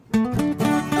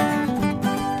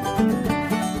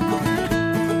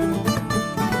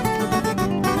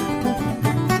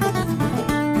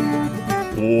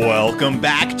Welcome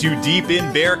back to Deep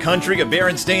in Bear Country, a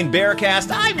Berenstain Bearcast.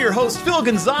 I'm your host, Phil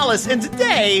Gonzalez, and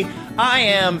today I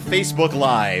am Facebook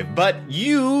Live. But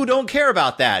you don't care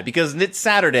about that because it's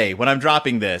Saturday when I'm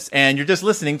dropping this, and you're just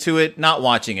listening to it, not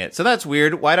watching it. So that's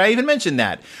weird. Why did I even mention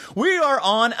that? We are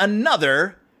on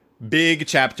another big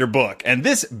chapter book, and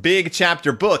this big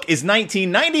chapter book is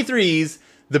 1993's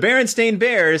The Berenstain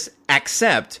Bears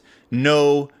Accept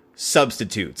No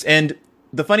Substitutes. And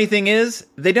the funny thing is,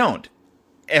 they don't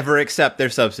ever accept their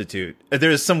substitute.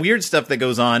 There's some weird stuff that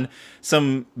goes on,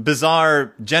 some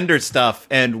bizarre gender stuff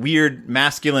and weird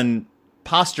masculine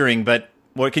posturing, but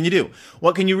what can you do?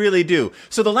 What can you really do?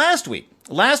 So last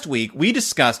week, we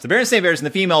discussed the Berenstain Bears and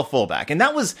the female fullback, and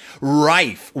that was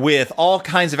rife with all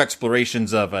kinds of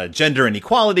explorations of gender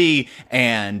inequality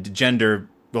and gender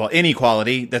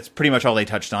inequality. That's pretty much all they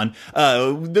touched on.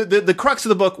 The crux of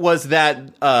the book was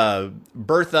that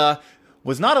Bertha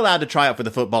was not allowed to try out for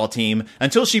the football team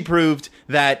until she proved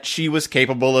that she was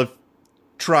capable of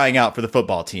trying out for the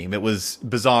football team. It was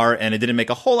bizarre, and it didn't make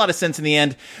a whole lot of sense in the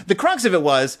end. The crux of it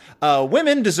was,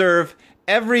 women deserve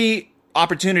every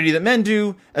opportunity that men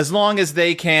do, as long as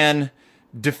they can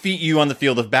defeat you on the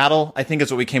field of battle. I think is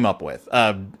what we came up with.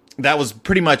 That was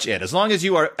pretty much it. As long as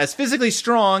you are as physically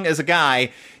strong as a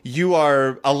guy, you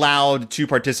are allowed to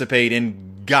participate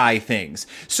in guy things.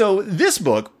 So this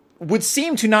book would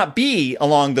seem to not be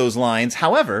along those lines.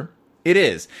 However, it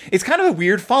is. It's kind of a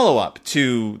weird follow-up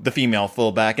to the female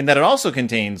fullback in that it also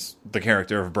contains the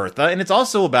character of Bertha, and it's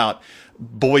also about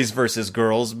boys versus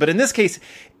girls. But in this case,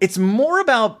 it's more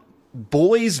about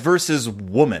boys versus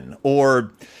woman,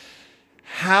 or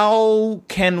how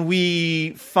can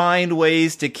we find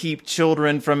ways to keep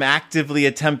children from actively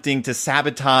attempting to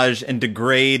sabotage and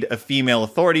degrade a female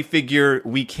authority figure?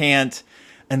 We can't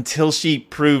until she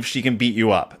proves she can beat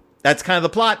you up. That's kind of the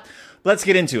plot. Let's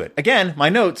get into it. Again, my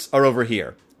notes are over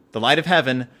here. The light of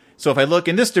heaven. So if I look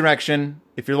in this direction,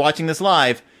 if you're watching this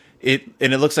live, it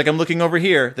looks like I'm looking over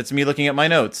here. That's me looking at my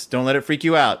notes. Don't let it freak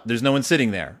you out. There's no one sitting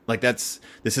there. This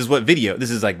is what video, this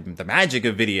is like the magic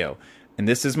of video. And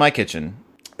this is my kitchen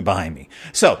behind me.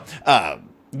 So,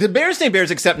 the Berenstain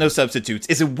Bears Accept No Substitutes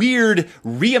is a weird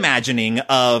reimagining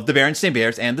of the Berenstain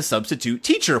Bears and the Substitute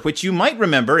Teacher, which you might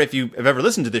remember if you have ever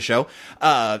listened to the show,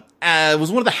 was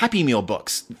one of the Happy Meal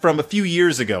books from a few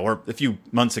years ago, or a few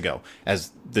months ago,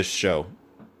 as this show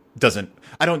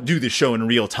I don't do this show in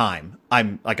real time.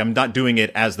 I'm not doing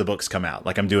it as the books come out.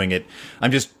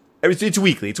 It's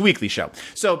weekly. It's a weekly show.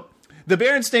 So, the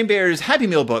Berenstain Bears Happy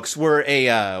Meal books were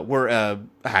a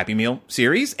Happy Meal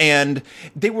series, and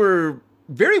they were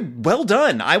very well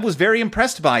done. I was very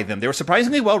impressed by them. They were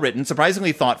surprisingly well written,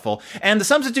 surprisingly thoughtful, and the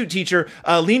Substitute Teacher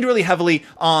leaned really heavily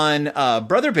on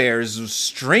Brother Bear's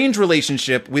strange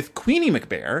relationship with Queenie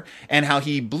McBear and how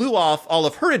he blew off all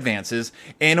of her advances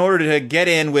in order to get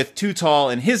in with Too Tall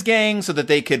and his gang so that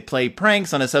they could play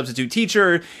pranks on a substitute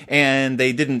teacher, and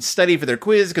they didn't study for their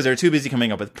quiz because they were too busy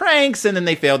coming up with pranks, and then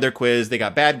they failed their quiz, they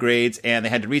got bad grades, and they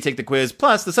had to retake the quiz.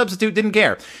 Plus, the substitute didn't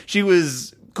care. She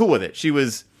was cool with it. She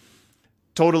was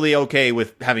totally okay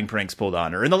with having pranks pulled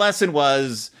on her. And the lesson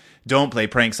was, don't play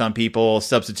pranks on people.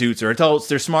 Substitutes are adults.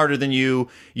 They're smarter than you.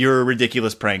 Your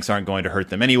ridiculous pranks aren't going to hurt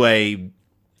them anyway.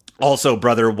 Also,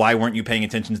 brother, why weren't you paying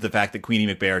attention to the fact that Queenie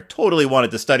McBear totally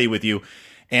wanted to study with you?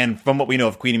 And from what we know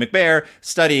of Queenie McBear,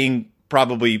 studying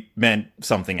probably meant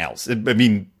something else.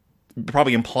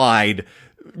 Probably implied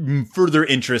further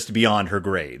interest beyond her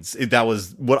grades. That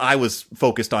was what I was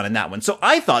focused on in that one. So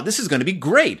I thought this is going to be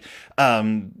great.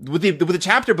 With the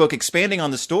chapter book expanding on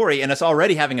the story and us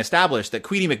already having established that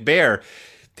Queenie McBear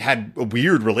had a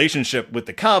weird relationship with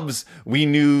the Cubs, we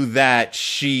knew that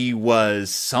she was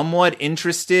somewhat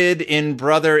interested in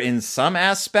Brother in some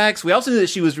aspects. We also knew that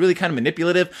she was really kind of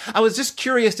manipulative. I was just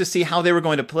curious to see how they were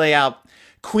going to play out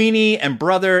Queenie and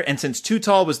Brother, and since Too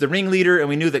Tall was the ringleader, and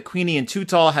we knew that Queenie and Too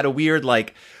Tall had a weird,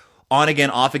 on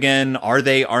again, off again, are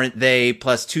they, aren't they,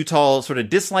 plus Too Tall sort of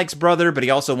dislikes Brother, but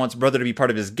he also wants Brother to be part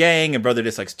of his gang, and Brother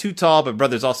dislikes Too Tall, but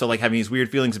Brother's also, having these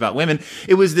weird feelings about women.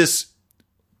 It was this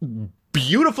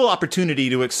beautiful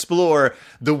opportunity to explore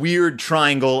the weird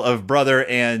triangle of Brother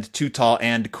and Too Tall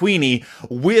and Queenie,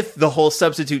 with the whole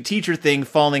substitute teacher thing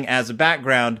falling as a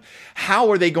background. How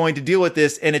are they going to deal with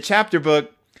this in a chapter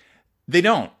book? They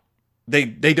don't. They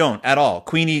don't at all.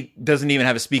 Queenie doesn't even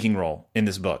have a speaking role in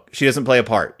this book. She doesn't play a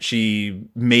part. She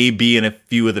may be in a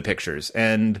few of the pictures,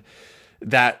 and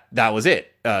that was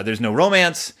it. There's no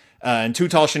romance, and Too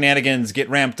Tall shenanigans get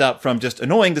ramped up from just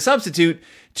annoying the substitute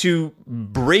to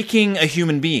breaking a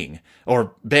human being,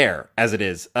 or bear, as it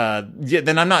is.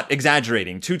 Then I'm not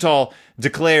exaggerating. Too Tall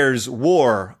declares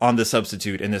war on the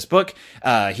substitute in this book.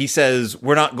 He says,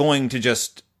 we're not going to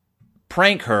just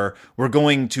prank her, we're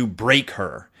going to break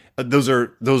her. Those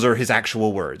are his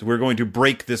actual words. We're going to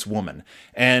break this woman.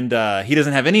 And he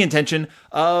doesn't have any intention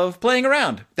of playing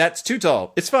around. That's Too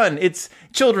Tall. It's fun. It's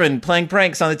children playing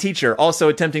pranks on the teacher, also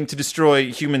attempting to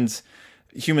destroy human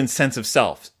sense of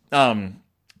self. The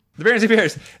Berenstain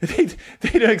Bears,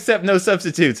 they don't accept no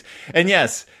substitutes. And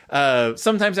yes,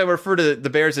 sometimes I refer to the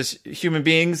bears as human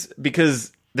beings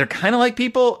because they're kind of like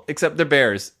people, except they're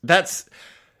bears. That's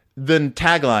the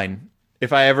tagline.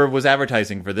 If I ever was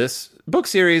advertising for this book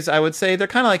series, I would say they're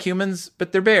kind of like humans,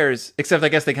 but they're bears. Except I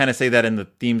guess they kind of say that in the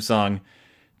theme song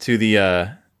to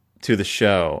the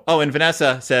show. Oh, and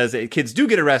Vanessa says kids do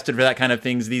get arrested for that kind of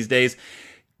things these days.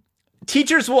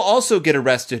 Teachers will also get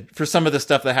arrested for some of the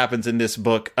stuff that happens in this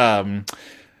book.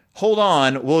 Hold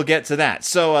on, we'll get to that.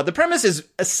 So the premise is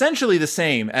essentially the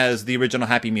same as the original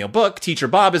Happy Meal book. Teacher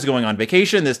Bob is going on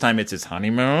vacation. This time it's his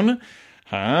honeymoon.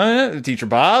 Teacher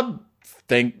Bob,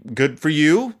 good for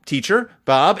you, Teacher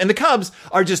Bob. And the Cubs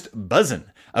are just buzzing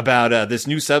about this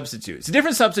new substitute. It's a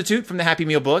different substitute from the Happy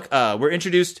Meal book. We're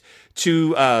introduced to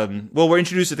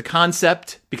the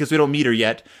concept, because we don't meet her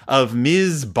yet, of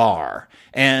Ms. Barr.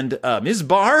 And Ms.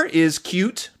 Barr is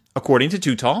cute, according to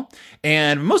Too Tall.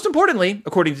 And most importantly,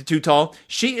 according to Too Tall,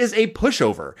 she is a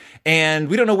pushover. And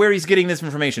we don't know where he's getting this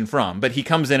information from, but he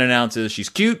comes in and announces she's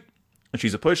cute, and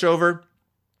she's a pushover.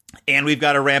 And we've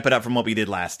got to ramp it up from what we did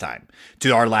last time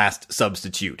to our last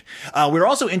substitute. We're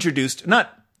also introduced,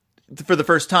 not for the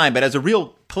first time, but as a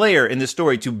real player in this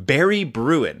story, to Barry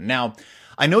Bruin. Now,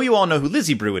 I know you all know who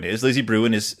Lizzie Bruin is. Lizzie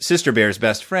Bruin is Sister Bear's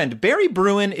best friend. Barry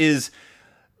Bruin is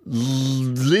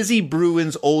Lizzie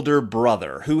Bruin's older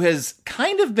brother, who has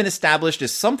kind of been established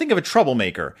as something of a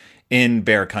troublemaker in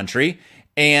Bear Country.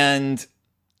 And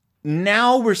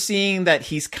now we're seeing that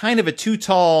he's kind of a Too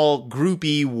Tall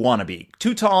groupie wannabe.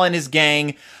 Too Tall and his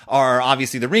gang are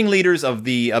obviously the ringleaders of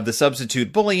the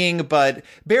substitute bullying, but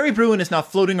Barry Bruin is now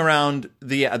floating around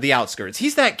the outskirts.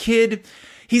 He's that kid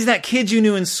you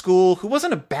knew in school who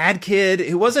wasn't a bad kid,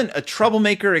 who wasn't a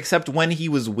troublemaker except when he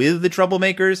was with the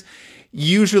troublemakers.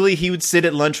 Usually he would sit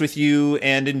at lunch with you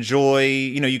and enjoy,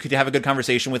 you could have a good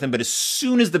conversation with him, but as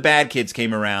soon as the bad kids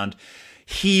came around,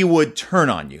 he would turn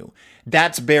on you.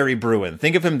 That's Barry Bruin.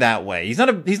 Think of him that way. He's not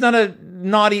a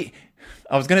naughty.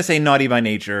 I was going to say naughty by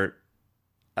nature.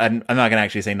 I'm not going to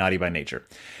actually say naughty by nature.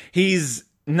 He's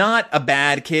not a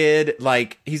bad kid.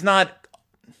 Like, he's not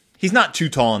Too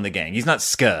Tall in the gang. He's not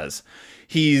Scuzz.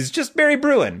 He's just Barry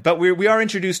Bruin, but we are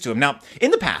introduced to him. Now,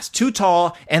 in the past, Too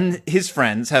Tall and his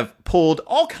friends have pulled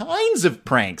all kinds of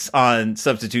pranks on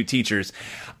substitute teachers.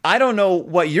 I don't know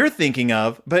what you're thinking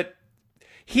of, but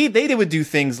they would do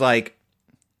things like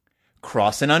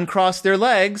cross and uncross their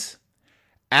legs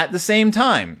at the same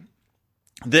time.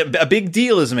 A big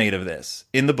deal is made of this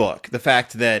in the book. The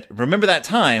fact that, remember that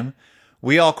time,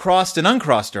 we all crossed and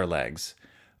uncrossed our legs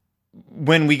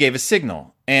when we gave a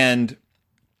signal. And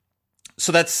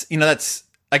so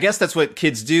I guess that's what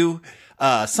kids do.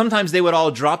 Sometimes they would all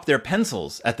drop their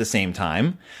pencils at the same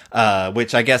time,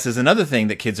 which I guess is another thing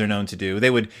that kids are known to do.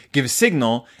 They would give a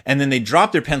signal and then they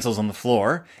drop their pencils on the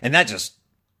floor, and that just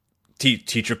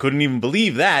teacher couldn't even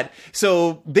believe that.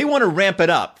 So they want to ramp it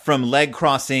up from leg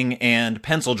crossing and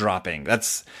pencil dropping.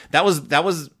 That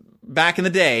was back in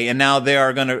the day, and now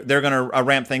they're gonna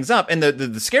ramp things up. And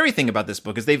the scary thing about this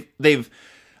book is they've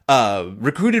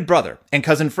recruited brother and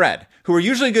cousin Fred, who are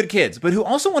usually good kids, but who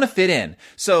also want to fit in.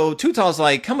 So Too Tall's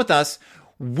like, come with us.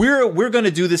 We're going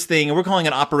to do this thing, and we're calling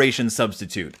it Operation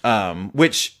Substitute,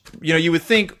 which, you would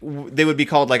think they would be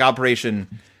called like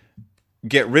Operation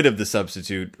Get Rid of the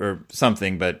Substitute or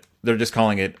something, but they're just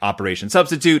calling it Operation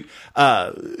Substitute.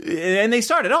 And they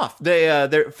started off.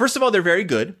 They're first of all, they're very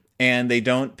good, and they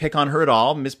don't pick on her at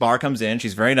all. Miss Barr comes in.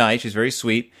 She's very nice. She's very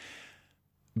sweet.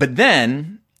 But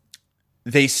then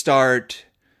they start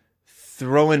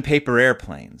throwing paper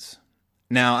airplanes.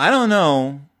 Now, I don't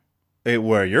know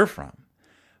where you're from,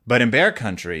 but in Bear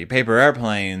Country, paper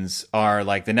airplanes are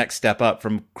like the next step up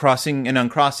from crossing and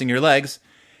uncrossing your legs.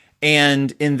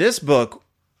 And in this book,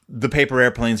 the paper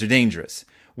airplanes are dangerous.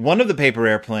 One of the paper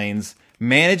airplanes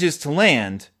manages to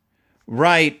land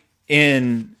right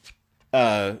in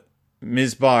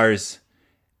Ms. Barr's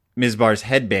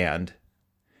headband,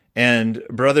 and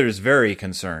Brother is very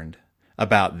concerned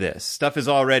about this. Stuff is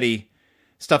already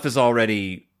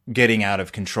getting out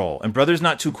of control, and Brother's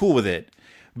not too cool with it.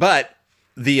 But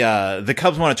the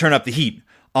Cubs want to turn up the heat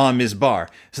on Ms. Barr,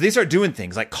 so they start doing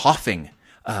things like coughing.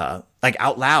 Like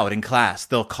out loud in class.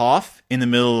 They'll cough in the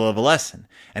middle of a lesson,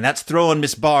 and that's throwing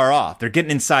Miss Barr off. They're getting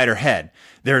inside her head.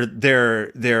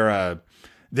 They're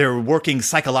they're working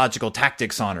psychological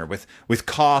tactics on her with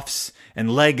coughs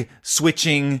and leg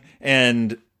switching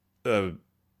and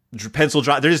pencil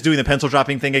drop. They're just doing the pencil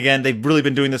dropping thing again. They've really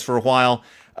been doing this for a while.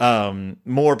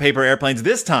 More paper airplanes.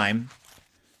 This time,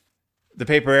 the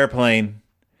paper airplane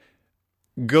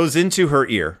goes into her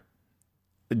ear,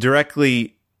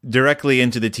 directly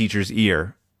into the teacher's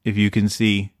ear. If you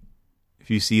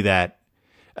see that,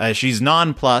 she's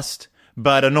nonplussed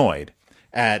but annoyed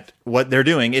at what they're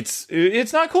doing. It's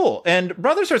not cool. And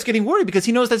Brother starts getting worried because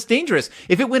he knows that's dangerous.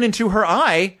 If it went into her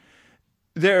eye,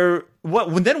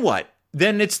 what?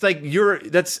 Then it's like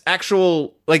that's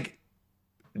actual like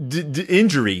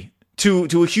injury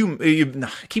to a human.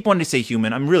 I keep wanting to say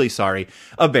human. I'm really sorry.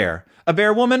 A bear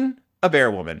woman.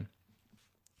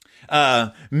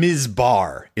 Ms.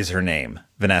 Barr is her name.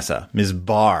 Vanessa. Ms.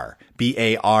 Barr.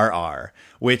 Barr.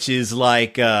 Which is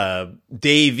like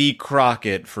Davy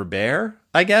Crockett for bear,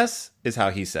 I guess, is how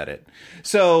he said it.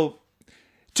 So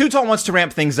Too Tall wants to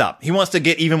ramp things up. He wants to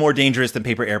get even more dangerous than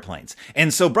paper airplanes.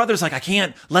 And so Brother's like, I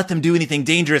can't let them do anything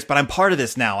dangerous, but I'm part of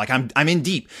this now. Like, I'm in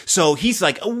deep. So he's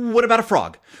like, oh, what about a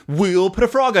frog? We'll put a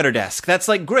frog on her desk. That's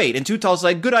like great. And Too Tall's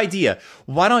like, good idea.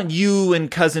 Why don't you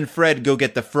and Cousin Fred go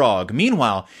get the frog?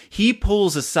 Meanwhile, he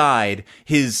pulls aside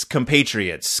his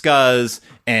compatriots, Scuzz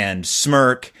and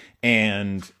Smirk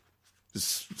and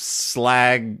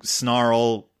Slag,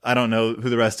 Snarl. I don't know who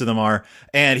the rest of them are.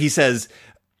 And he says,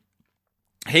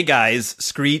 hey guys,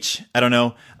 Screech, I don't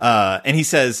know. And he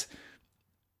says,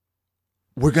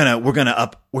 we're gonna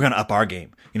up our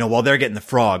game. You know, while they're getting the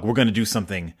frog, we're gonna do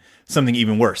something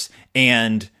even worse.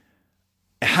 And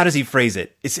how does he phrase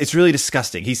it? It's really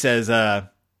disgusting. He says,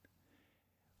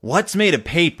 what's made of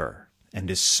paper and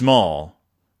is small,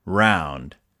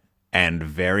 round, and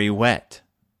very wet?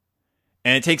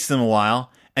 And it takes them a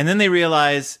while, and then they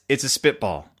realize it's a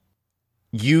spitball.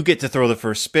 You get to throw the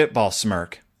first spitball,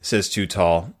 Smirk, says Too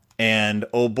Tall. And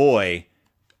oh boy,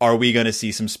 are we going to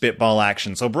see some spitball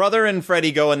action. So Brother and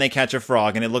Freddy go and they catch a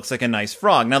frog, and it looks like a nice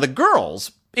frog. Now the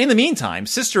girls, in the meantime,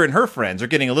 Sister and her friends are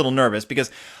getting a little nervous because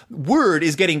word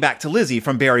is getting back to Lizzie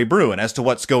from Barry Bruin as to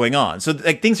what's going on. So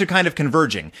like things are kind of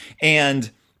converging. And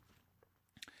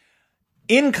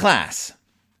in class,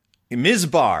 Ms.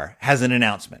 Barr has an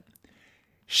announcement.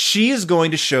 She is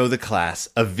going to show the class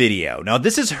a video. Now,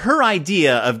 this is her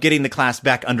idea of getting the class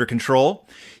back under control.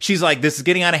 She's like, this is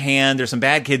getting out of hand. There's some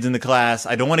bad kids in the class.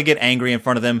 I don't want to get angry in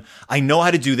front of them. I know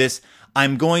how to do this.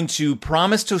 I'm going to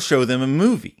promise to show them a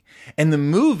movie. And the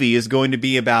movie is going to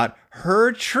be about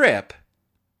her trip.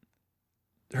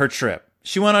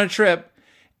 She went on a trip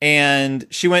and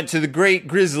she went to the Great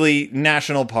Grizzly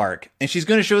National Park. And she's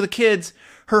going to show the kids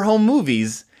her home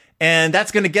movies. And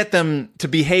that's going to get them to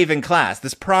behave in class.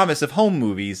 This promise of home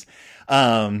movies.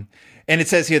 And it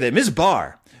says here that Ms.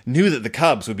 Barr knew that the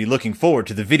Cubs would be looking forward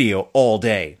to the video all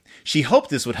day. She hoped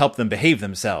this would help them behave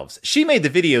themselves. She made the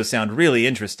video sound really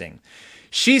interesting.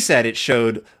 She said it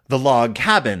showed the log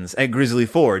cabins at Grizzly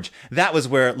Forge. That was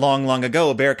where, long, long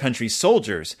ago, Bear Country's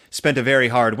soldiers spent a very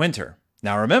hard winter.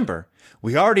 Now remember,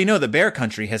 we already know that Bear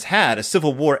Country has had a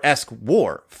Civil War-esque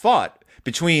war fought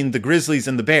between the Grizzlies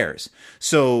and the Bears.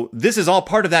 So this is all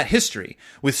part of that history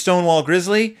with Stonewall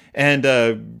Grizzly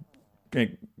and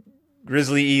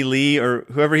Grizzly E. Lee or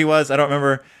whoever he was. I don't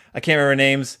remember. I can't remember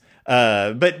names.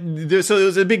 So it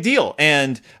was a big deal.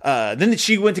 And then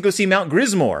she went to go see Mount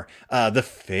Grismore, the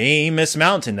famous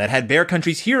mountain that had Bear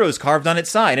Country's heroes carved on its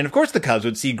side. And of course the Cubs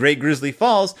would see Great Grizzly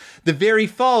Falls, the very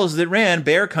falls that ran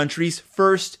Bear Country's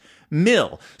first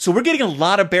mill. So we're getting a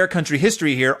lot of Bear Country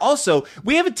history here. Also,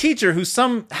 we have a teacher who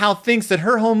somehow thinks that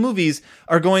her home movies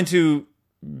are going to,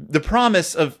 the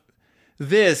promise of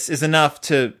this is enough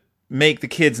to make the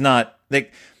kids not,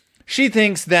 like, she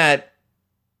thinks the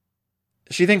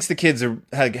kids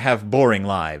have boring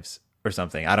lives or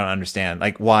something. I don't understand,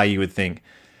 like, why you would think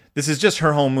this is just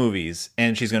her home movies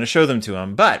and she's going to show them to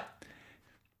them. But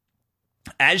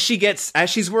as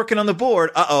she's working on the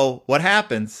board, what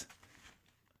happens?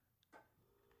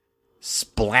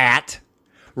 Splat.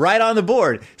 Right on the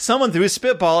board. Someone threw a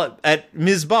spitball at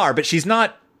Ms. Barr, but she's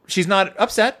not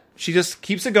upset. She just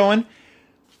keeps it going.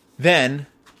 Then,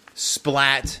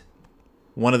 splat.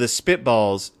 One of the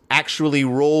spitballs actually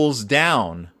rolls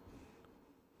down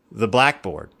the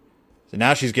blackboard. So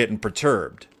now she's getting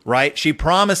perturbed, right? She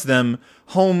promised them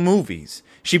home movies.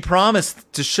 She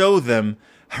promised to show them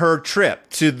her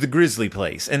trip to the Grizzly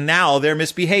place, and now they're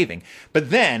misbehaving. But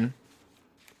then,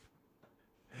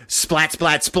 splat,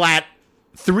 splat, splat.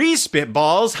 3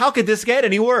 spitballs. How could this get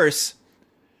any worse?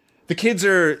 The kids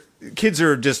are kids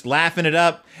are just laughing it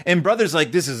up, and Brother's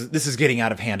like, this is getting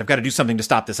out of hand. I've got to do something to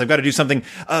stop this. I've got to do something.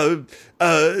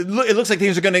 It looks like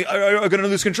things are gonna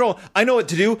lose control. I know what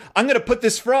to do. I'm gonna put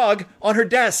this frog on her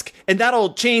desk, and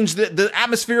that'll change the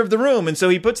atmosphere of the room. And so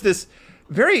he puts this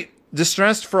very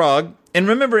distressed frog. And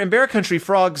remember, in bear country,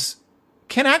 frogs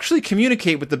can actually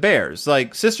communicate with the bears.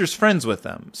 Like, Sister's friends with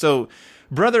them. So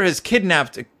Brother has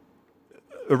kidnapped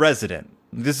a resident.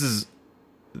 This is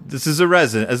a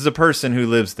resident. This is a person who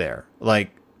lives there.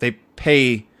 Like, they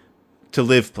pay to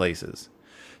live places.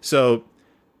 So,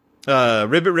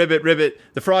 Ribbit,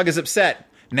 the frog is upset.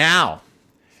 Now,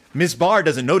 Miss Barr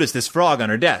doesn't notice this frog on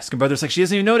her desk. And Brother's like, she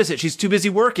doesn't even notice it. She's too busy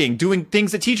working, doing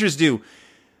things that teachers do.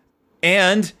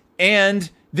 And then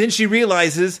she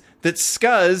realizes that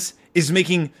Scuzz is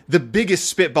making the biggest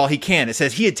spitball he can. It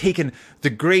says he had taken the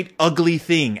great ugly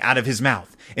thing out of his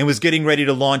mouth and was getting ready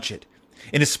to launch it.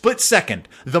 In a split second,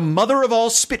 the mother of all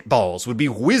spitballs would be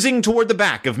whizzing toward the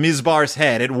back of Ms. Barr's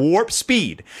head at warp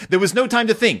speed. There was no time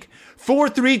to think. 4,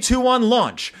 3, 2, on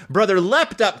launch. Brother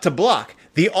leapt up to block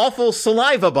the awful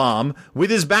saliva bomb with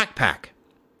his backpack.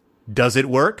 Does it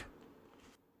work?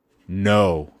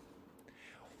 No.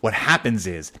 What happens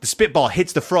is the spitball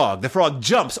hits the frog. The frog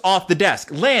jumps off the desk,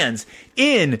 lands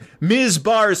in Ms.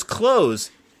 Barr's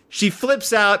clothes. She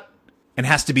flips out and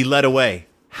has to be led away,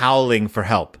 howling for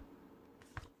help.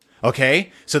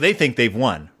 Okay, so they think they've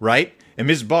won, right? And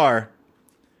Ms. Barr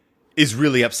is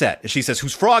really upset. She says,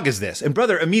 whose frog is this? And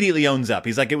Brother immediately owns up.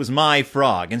 He's like, it was my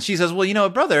frog. And she says, well, you know,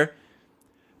 Brother's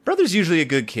usually a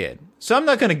good kid, so I'm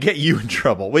not going to get you in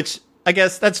trouble, which I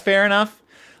guess that's fair enough.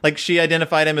 Like, she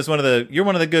identified him as you're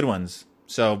one of the good ones.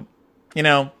 So, you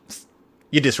know,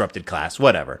 you disrupted class,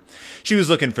 whatever. She was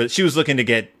looking to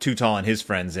get Too Tall and his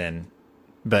friends in,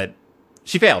 but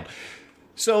she failed.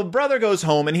 So Brother goes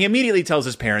home and he immediately tells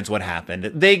his parents what happened.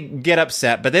 They get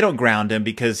upset, but they don't ground him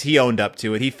because he owned up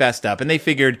to it. He fessed up, and they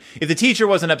figured if the teacher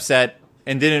wasn't upset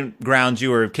and didn't ground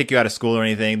you or kick you out of school or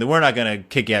anything, then we're not going to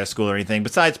kick you out of school or anything.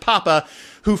 Besides, Papa,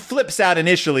 who flips out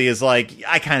initially, is like,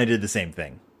 I kind of did the same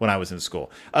thing when I was in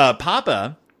school.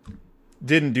 Papa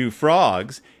didn't do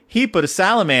frogs. He put a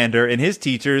salamander in his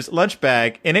teacher's lunch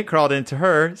bag, and it crawled into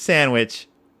her sandwich.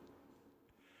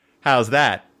 How's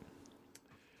that?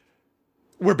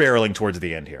 We're barreling towards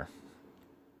the end here.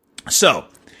 So,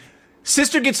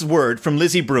 Sister gets word from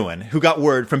Lizzie Bruin, who got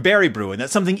word from Barry Bruin, that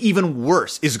something even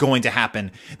worse is going to happen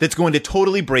that's going to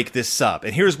totally break this sub.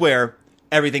 And here's where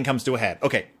everything comes to a head.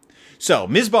 Okay, so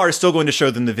Ms. Barr is still going to show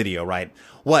them the video, right?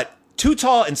 What Too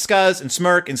Tall and Scuzz and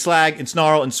Smirk and Slag and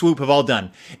Snarl and Swoop have all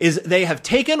done is they have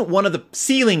taken one of the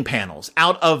ceiling panels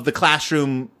out of the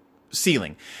classroom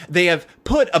ceiling. They have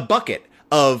put a bucket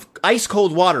of ice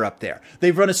cold water up there.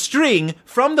 They've run a string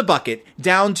from the bucket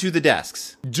down to the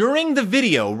desks. During the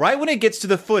video, right when it gets to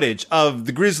the footage of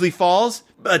the Grizzly Falls,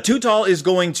 Too Tall is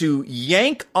going to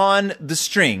yank on the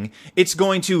string. It's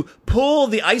going to pull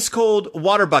the ice cold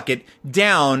water bucket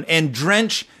down and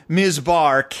drench Ms.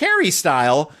 Barr, Carrie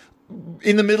style,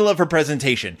 in the middle of her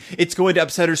presentation. It's going to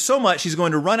upset her so much she's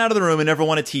going to run out of the room and never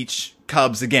want to teach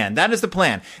Cubs again. That is the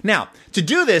plan. Now, to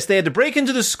do this, they had to break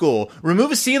into the school,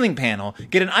 remove a ceiling panel,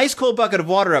 get an ice cold bucket of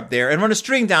water up there, and run a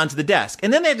string down to the desk.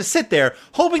 And then they had to sit there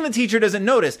hoping the teacher doesn't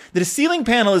notice that a ceiling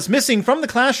panel is missing from the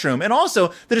classroom, and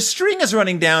also that a string is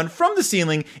running down from the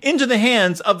ceiling into the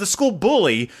hands of the school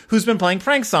bully who's been playing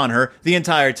pranks on her the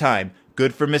entire time.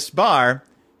 Good for Miss Barr.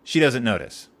 She doesn't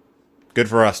notice. Good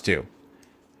for us, too.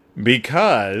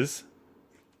 Because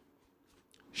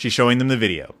she's showing them the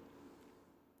video.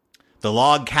 The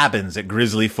log cabins at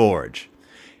Grizzly Forge.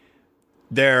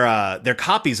 They're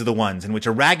copies of the ones in which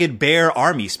a ragged bear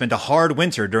army spent a hard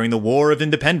winter during the War of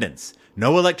Independence.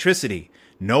 No electricity,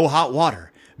 no hot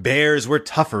water. Bears were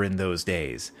tougher in those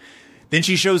days. Then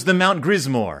she shows them Mount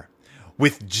Grismore,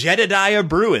 with Jedediah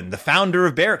Bruin, the founder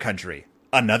of Bear Country.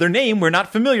 Another name we're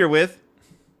not familiar with.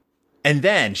 And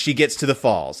then she gets to the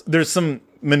falls. There's some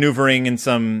maneuvering and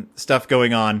some stuff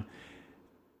going on.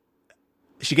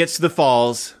 She gets to the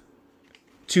falls.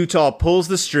 Too Tall pulls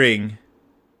the string.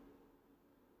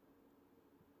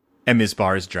 And Ms.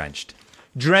 Barr is drenched.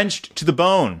 Drenched to the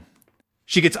bone.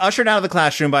 She gets ushered out of the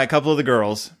classroom by a couple of the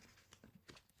girls.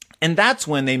 And that's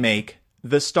when they make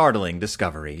the startling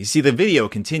discovery. You see, the video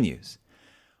continues.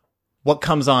 What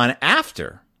comes on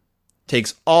after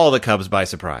takes all the Cubs by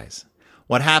surprise.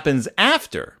 What happens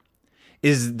after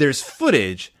is there's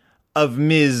footage of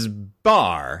Ms.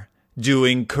 Barr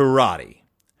doing karate.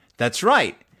 That's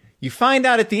right. You find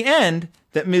out at the end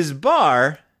that Ms.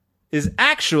 Barr is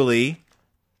actually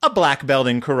a black belt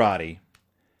in karate.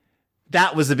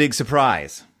 That was a big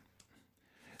surprise.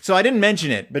 So I didn't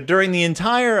mention it, but during the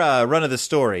entire run of the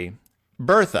story,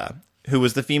 Bertha, who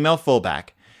was the female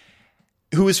fullback,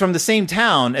 who was from the same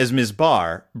town as Ms.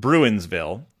 Barr,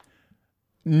 Bruinsville,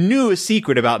 knew a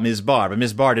secret about Ms. Barr, but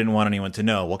Ms. Barr didn't want anyone to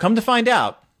know. Well, come to find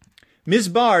out, Ms.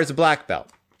 Barr is a black belt.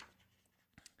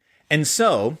 And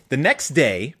so, the next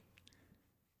day,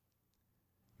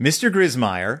 Mr.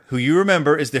 Grismeyer, who you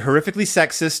remember is the horrifically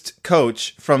sexist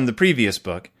coach from the previous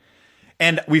book,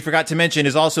 and we forgot to mention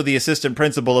is also the assistant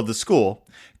principal of the school,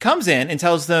 comes in and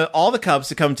tells all the Cubs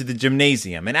to come to the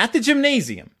gymnasium. And at the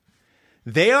gymnasium,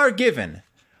 they are given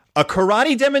a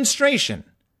karate demonstration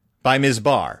by Ms.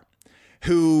 Barr,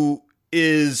 who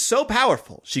is so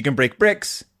powerful. She can break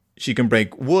bricks, she can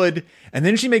break wood, and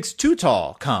then she makes Too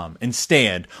Tall come and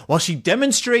stand while she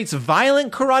demonstrates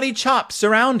violent karate chops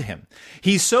around him.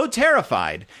 He's so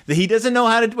terrified that he doesn't know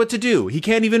what to do. He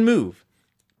can't even move.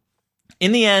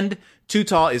 In the end, Too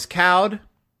Tall is cowed,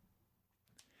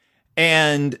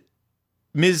 and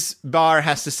Ms. Barr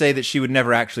has to say that she would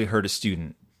never actually hurt a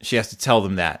student. She has to tell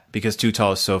them that because Too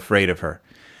Tall is so afraid of her.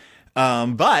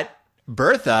 But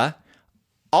Bertha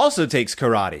also takes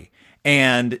karate,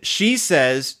 and she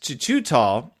says to Too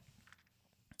Tall,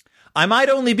 I might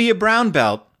only be a brown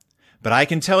belt, but I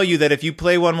can tell you that if you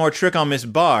play one more trick on Miss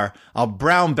Barr, I'll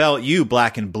brown belt you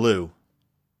black and blue.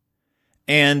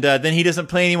 And then he doesn't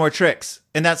play any more tricks.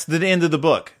 And that's the end of the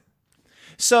book.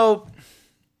 So,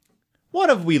 what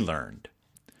have we learned?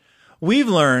 We've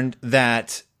learned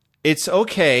that it's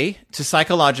okay to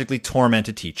psychologically torment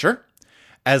a teacher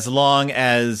as long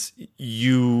as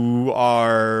you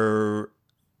are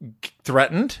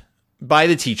threatened by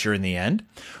the teacher in the end.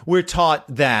 We're taught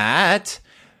that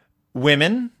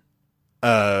women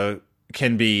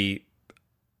can be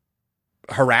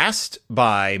harassed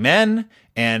by men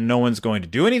and no one's going to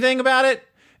do anything about it.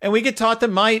 And we get taught that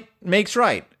might makes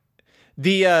right.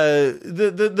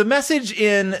 The message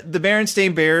in the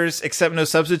Berenstain Bears Accept No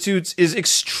Substitutes is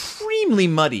extremely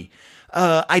muddy.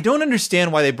 I don't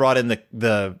understand why they brought in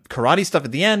the karate stuff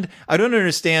at the end. I don't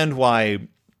understand why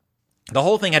the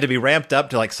whole thing had to be ramped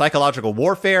up to like psychological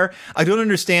warfare. I don't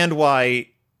understand why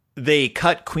they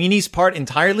cut Queenie's part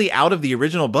entirely out of the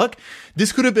original book.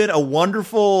 This could have been a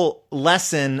wonderful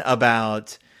lesson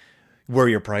about where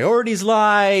your priorities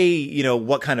lie, you know,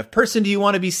 what kind of person do you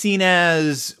want to be seen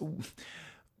as?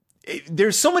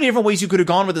 There's so many different ways you could have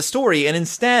gone with the story, and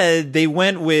instead they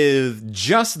went with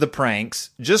just the pranks,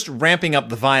 just ramping up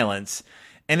the violence,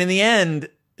 and in the end,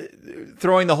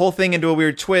 throwing the whole thing into a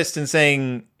weird twist and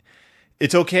saying,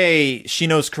 it's okay, she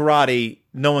knows karate,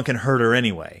 no one can hurt her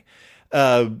anyway.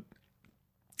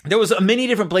 There was many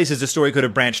different places the story could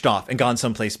have branched off and gone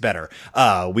someplace better.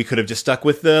 We could have just stuck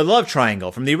with the love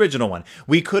triangle from the original one.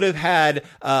 We could have had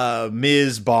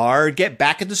Ms. Barr get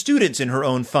back at the students in her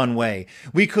own fun way.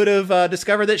 We could have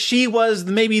discovered that she was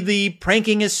maybe the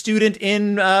prankingest student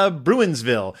in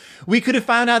Bruinsville. We could have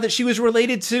found out that she was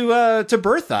related to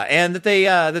Bertha and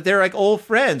that they're like old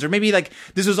friends, or maybe like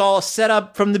this was all set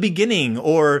up from the beginning,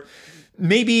 or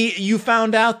maybe you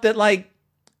found out that like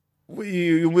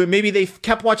maybe they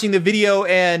kept watching the video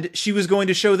and she was going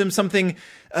to show them something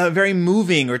very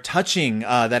moving or touching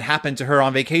that happened to her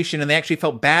on vacation, and they actually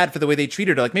felt bad for the way they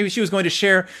treated her. Like maybe she was going to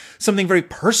share something very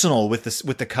personal with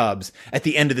the Cubs at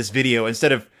the end of this video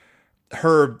instead of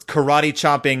her karate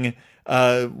chopping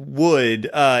wood.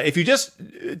 If you just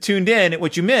tuned in,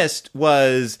 what you missed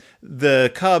was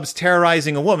the Cubs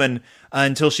terrorizing a woman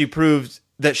until she proved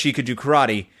that she could do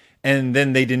karate, and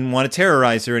then they didn't want to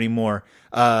terrorize her anymore.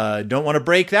 Don't want to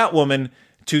break that woman.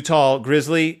 Too Tall,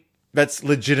 Grizzly. That's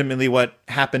legitimately what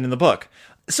happened in the book.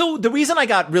 So the reason I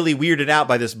got really weirded out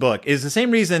by this book is the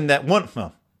same reason that one of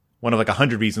like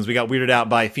 100 reasons we got weirded out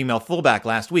by Female Fullback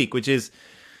last week, which is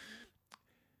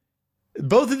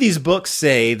both of these books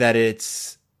say that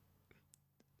it's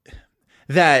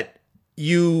that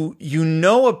you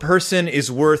know a person is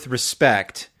worth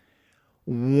respect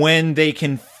when they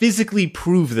can physically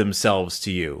prove themselves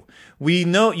to you.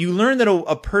 You learn that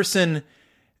a person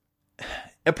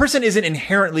isn't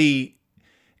inherently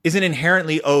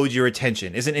owed your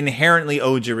attention, isn't inherently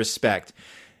owed your respect.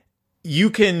 You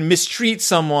can mistreat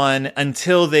someone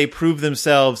until they prove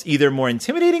themselves either more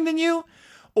intimidating than you,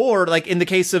 or like in the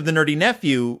case of the nerdy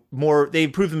nephew, they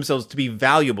prove themselves to be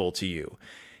valuable to you.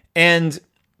 And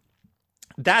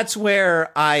that's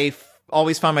where I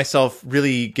always find myself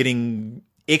really getting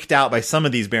icked out by some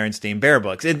of these Berenstain Bear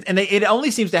books. And it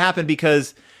only seems to happen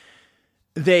because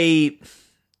they're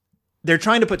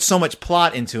trying to put so much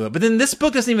plot into it. But then this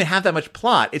book doesn't even have that much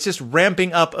plot. It's just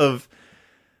ramping up of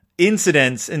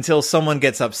incidents until someone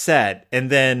gets upset. And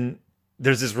then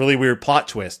there's this really weird plot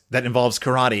twist that involves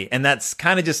karate. And that's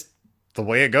kind of just the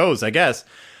way it goes, I guess.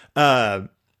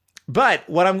 But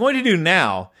what I'm going to do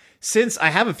now, since I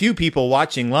have a few people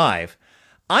watching live,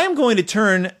 I'm going to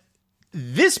turn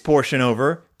this portion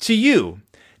over to you.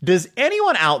 Does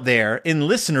anyone out there in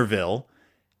Listenerville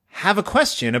have a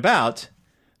question about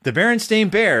the Berenstain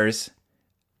Bears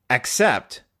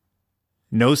accept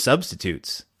no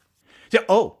substitutes?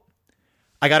 Oh,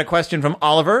 I got a question from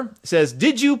Oliver. It says,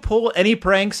 did you pull any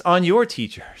pranks on your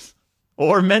teachers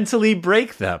or mentally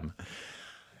break them?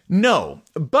 No,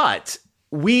 but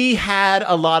we had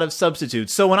a lot of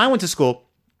substitutes. So when I went to school,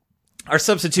 our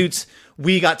substitutes,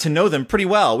 we got to know them pretty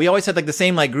well. We always had like the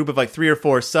same like group of like 3 or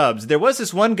 4 subs. There was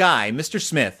this one guy, Mr.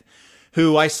 Smith,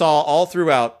 who I saw all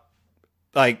throughout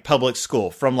like public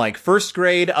school from like first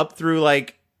grade up through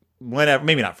like whenever,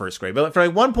 maybe not first grade, but for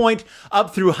like one point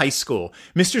up through high school.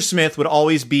 Mr. Smith would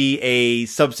always be a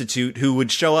substitute who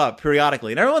would show up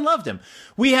periodically and everyone loved him.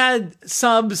 We had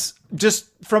subs just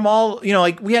from all,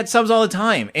 like we had subs all the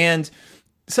time, and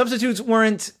substitutes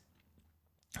weren't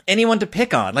anyone to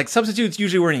pick on. Like substitutes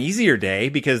usually were an easier day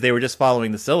because they were just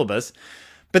following the syllabus,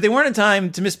 but they weren't a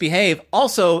time to misbehave.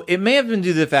 Also, it may have been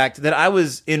due to the fact that I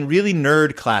was in really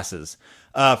nerd classes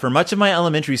for much of my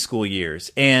elementary school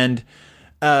years, and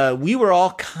we were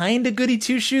all kind of goody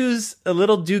two shoes, a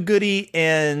little do-goody,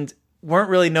 and weren't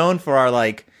really known for our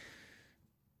like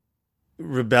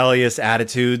rebellious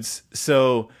attitudes.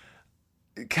 So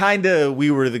kind of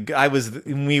I was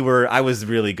the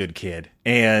really good kid,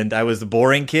 and I was the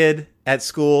boring kid at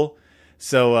school.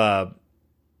 So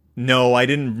no, I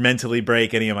didn't mentally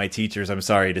break any of my teachers, I'm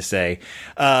sorry to say.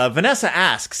 Vanessa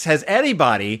asks, has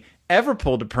anybody ever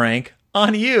pulled a prank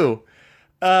on you?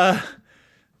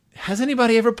 Has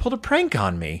anybody ever pulled a prank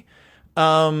on me?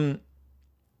 There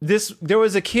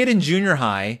was a kid in junior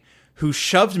high who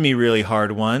shoved me really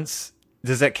hard once.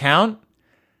 Does that count?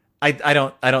 I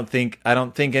don't think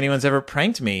anyone's ever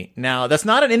pranked me. Now, that's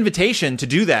not an invitation to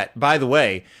do that, by the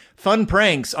way. Fun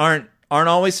pranks aren't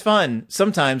always fun.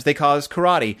 Sometimes they cause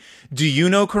karate. Do you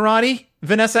know karate?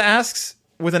 Vanessa asks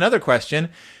with another question.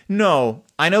 No,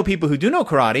 I know people who do know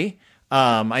karate.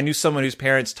 I knew someone whose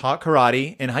parents taught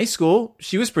karate in high school.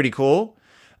 She was pretty cool.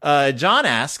 John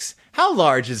asks, how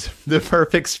large is the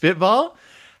perfect spitball?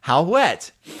 How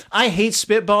wet? I hate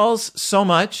spitballs so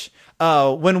much.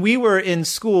 When we were in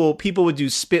school, people would do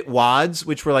spit wads,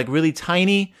 which were like really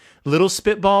tiny little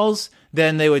spitballs.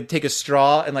 Then they would take a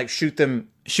straw and like shoot them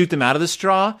out of the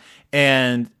straw.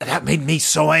 And that made me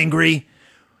so angry.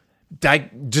 I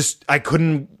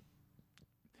couldn't,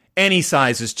 any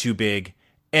size is too big.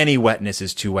 Any wetness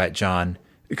is too wet, John,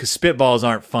 because spitballs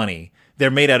aren't funny. They're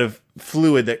made out of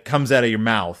fluid that comes out of your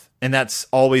mouth, and that's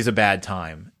always a bad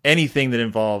time. Anything that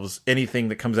involves anything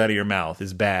that comes out of your mouth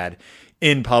is bad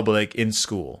in public, in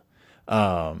school.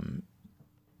 I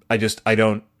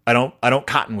don't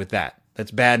cotton with that.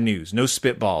 That's bad news. No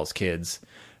spitballs, kids.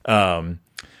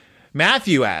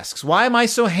 Matthew asks, why am I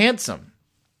so handsome?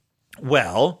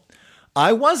 Well,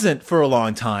 I wasn't for a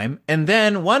long time, and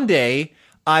then one day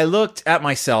I looked at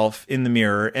myself in the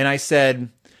mirror and I said,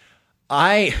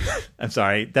 I'm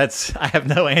sorry, I have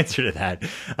no answer to that.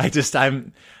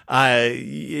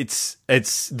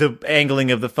 It's the angling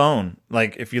of the phone.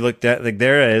 Like if you looked at, like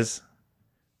there it is,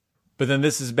 but then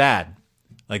this is bad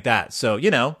like that. So,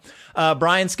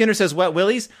 Brian Skinner says wet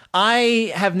willies.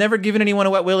 I have never given anyone a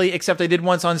wet willy, except I did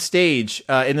once on stage,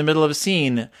 in the middle of a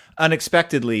scene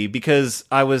unexpectedly because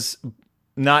I was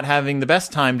not having the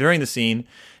best time during the scene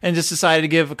and just decided to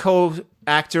give a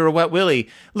co-actor a wet willy.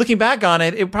 Looking back on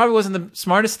it, it probably wasn't the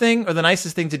smartest thing or the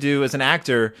nicest thing to do as an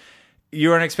actor. You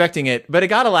weren't expecting it, but it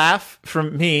got a laugh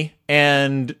from me.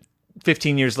 And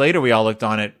 15 years later, we all looked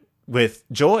on it with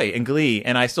joy and glee.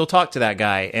 And I still talk to that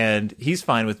guy and he's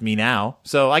fine with me now.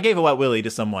 So I gave a wet willy to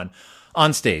someone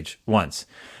on stage once.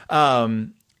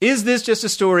 Is this just a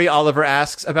story, Oliver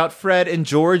asks, about Fred and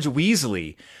George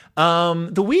Weasley?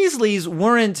 The Weasleys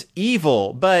weren't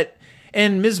evil,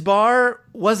 and Ms. Barr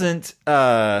wasn't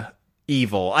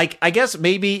evil. I guess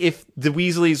maybe if the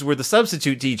Weasleys were the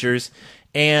substitute teachers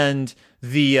and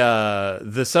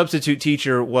the substitute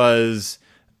teacher was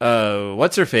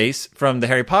what's her face from the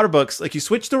Harry Potter books, like you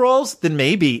switch the roles, then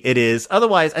maybe it is.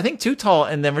 Otherwise, I think Too Tall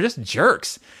and them are just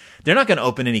jerks. They're not going to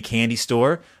open any candy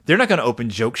store. They're not going to open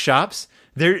joke shops.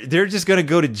 They're just going to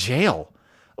go to jail,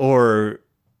 or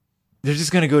they're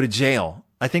just going to go to jail.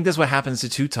 I think that's what happens to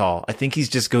Too Tall. I think he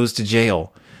just goes to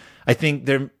jail. I think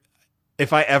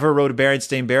if I ever wrote a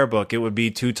Berenstain Bear book, it would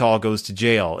be Too Tall goes to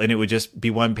jail, and it would just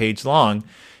be 1 page long,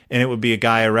 and it would be a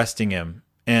guy arresting him,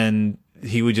 and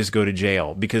he would just go to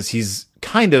jail because he's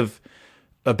kind of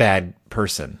a bad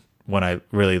person when I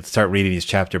really start reading these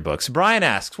chapter books. Brian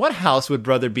asks, what house would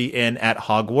Brother be in at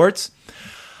Hogwarts?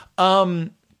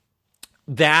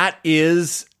 that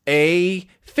is a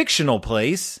fictional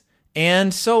place,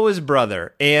 and so is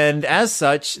Brother. And as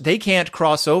such, they can't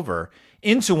cross over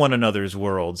into one another's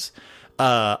worlds.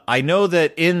 I know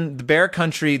that in the Bear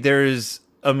Country, there's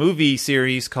a movie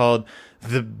series called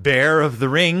The Bear of the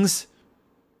Rings.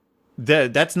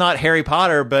 That's not Harry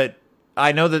Potter, but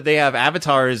I know that they have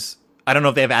avatars. I don't know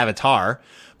if they have Avatar,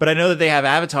 but I know that they have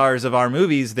avatars of our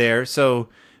movies there. So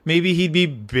maybe he'd be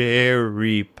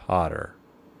Barry Potter,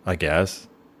 I guess.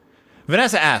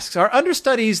 Vanessa asks, are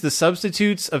understudies the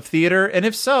substitutes of theater? And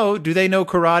if so, do they know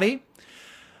karate?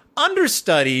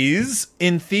 Understudies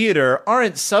in theater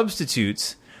aren't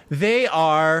substitutes. They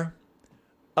are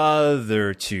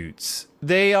other toots.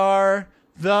 They are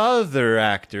the other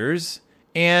actors,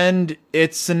 and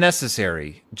it's a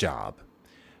necessary job.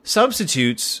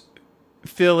 Substitutes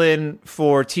fill in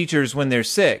for teachers when they're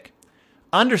sick.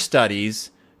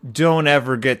 Understudies don't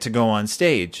ever get to go on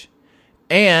stage.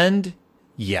 And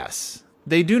yes,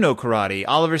 they do know karate.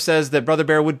 Oliver says that Brother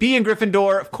Bear would be in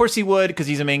Gryffindor. Of course he would, because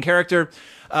he's a main character.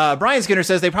 Brian Skinner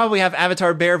says they probably have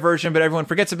Avatar Bear version, but everyone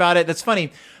forgets about it. That's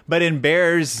funny. But in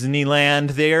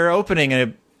Bearsneyland, they're opening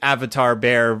an Avatar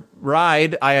Bear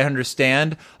ride, I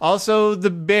understand. Also, the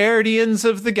Beardians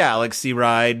of the Galaxy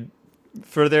ride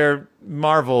for their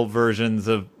Marvel versions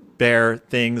of bear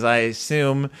things, I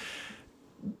assume.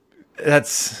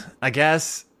 That's, I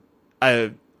guess.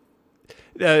 Oliver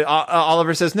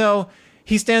says, no,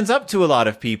 he stands up to a lot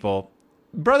of people.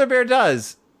 Brother Bear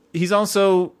does. He's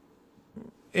also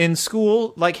in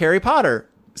school like Harry Potter.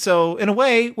 So in a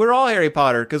way, we're all Harry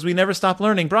Potter because we never stop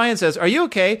learning. Brian says, are you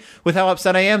okay with how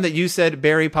upset I am that you said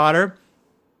Barry Potter?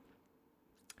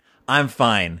 I'm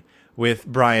fine with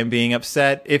Brian being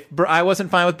upset. If I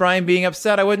wasn't fine with Brian being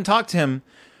upset, I wouldn't talk to him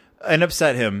and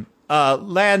upset him.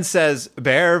 Land says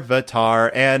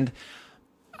Bearvatar, and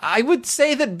I would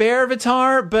say that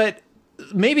Bearvatar, but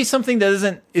maybe something that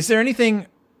isn't. Is there anything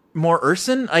more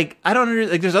Urson? Like, I don't know.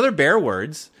 Like, there's other bear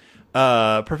words.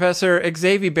 Professor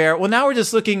Xavier Bear. Well, now we're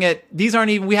just looking at these.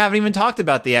 We haven't even talked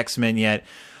about the X-Men yet.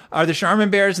 Are the Charmin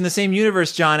Bears in the same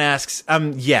universe? John asks.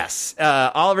 Yes.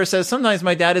 Oliver says sometimes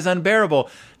my dad is unbearable.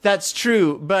 That's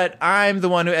true, but I'm the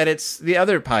one who edits the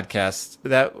other podcast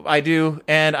that I do,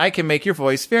 and I can make your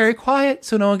voice very quiet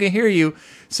so no one can hear you.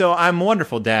 So I'm a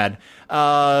wonderful dad.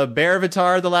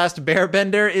 Bearvatar, the last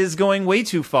Bearbender, is going way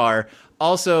too far.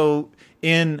 Also,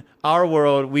 in our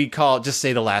world, we just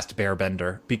say the last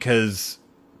Bearbender because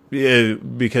we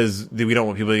don't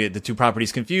want people to get the two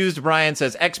properties confused. Brian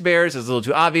says X-Bears is a little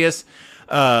too obvious.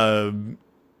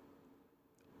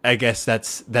 I guess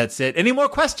that's it. Any more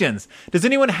questions? Does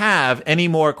anyone have any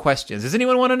more questions? Does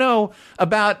anyone want to know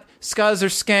about Scuzz or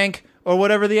Skank or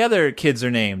whatever the other kids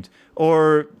are named?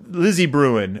 Or Lizzie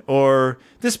Bruin? Or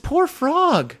this poor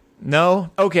frog? No?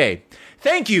 Okay.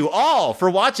 Thank you all for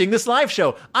watching this live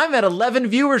show. I'm at 11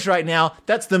 viewers right now.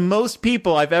 That's the most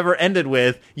people I've ever ended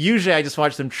with. Usually I just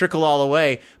watch them trickle all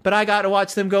away, but I got to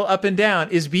watch them go up and down.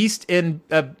 Is Beast in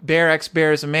Bear X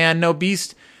Bears a man? No,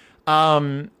 Beast,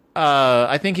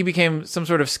 I think he became some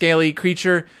sort of scaly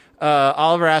creature.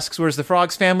 Oliver asks, where's the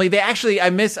frog's family? I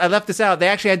left this out. They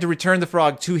actually had to return the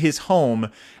frog to his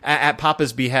home at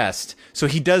Papa's behest. So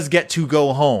he does get to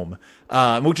go home.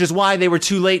 Which is why they were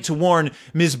too late to warn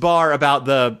Ms. Barr about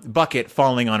the bucket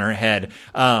falling on her head.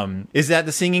 Is that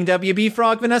the singing WB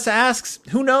frog, Vanessa asks?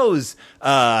 Who knows?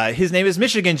 His name is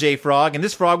Michigan J. Frog, and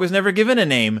this frog was never given a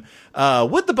name.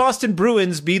 Would the Boston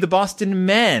Bruins be the Boston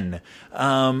Men?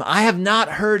 I have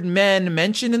not heard men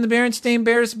mentioned in the Berenstain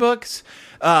Bears books.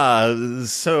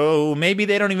 So maybe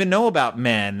they don't even know about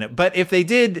men. But if they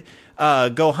did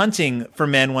go hunting for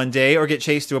men one day or get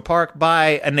chased to a park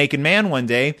by a naked man one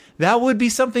day, that would be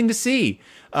something to see.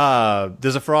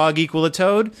 Does a frog equal a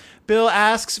toad? Bill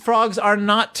asks, frogs are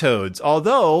not toads,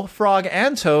 although frog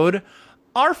and toad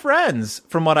are friends,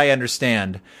 from what I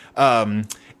understand.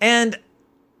 And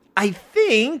I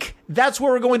think that's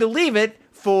where we're going to leave it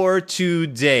for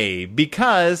today,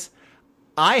 because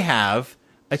I have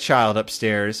a child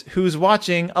upstairs who's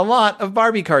watching a lot of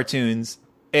Barbie cartoons.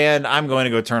 And I'm going to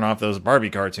go turn off those Barbie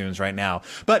cartoons right now.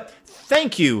 But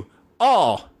thank you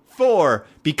all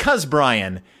because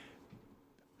Brian,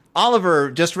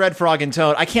 Oliver just read Frog and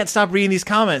Toad. I can't stop reading these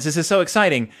comments. This is so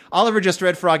exciting. Oliver just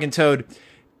read Frog and Toad.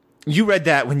 You read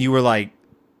that when you were like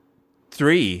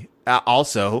 3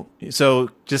 also. So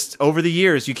just over the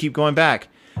years, you keep going back.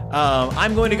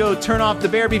 I'm going to go turn off the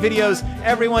Bearby videos.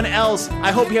 Everyone else,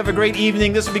 I hope you have a great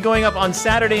evening. This will be going up on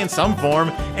Saturday in some form,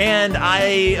 and I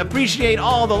appreciate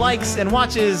all the likes and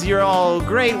watches. You're all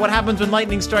great. What happens when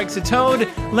lightning strikes a toad?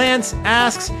 Lance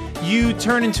asks, you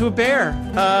turn into a bear,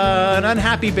 an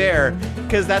unhappy bear,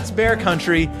 because that's bear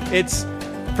country. It's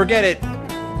forget it,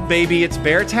 baby, it's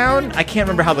Bear Town? I can't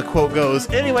remember how the quote goes.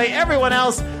 Anyway, everyone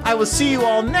else, I will see you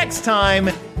all next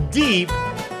time, deep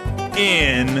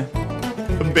in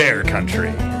Bear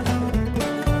Country.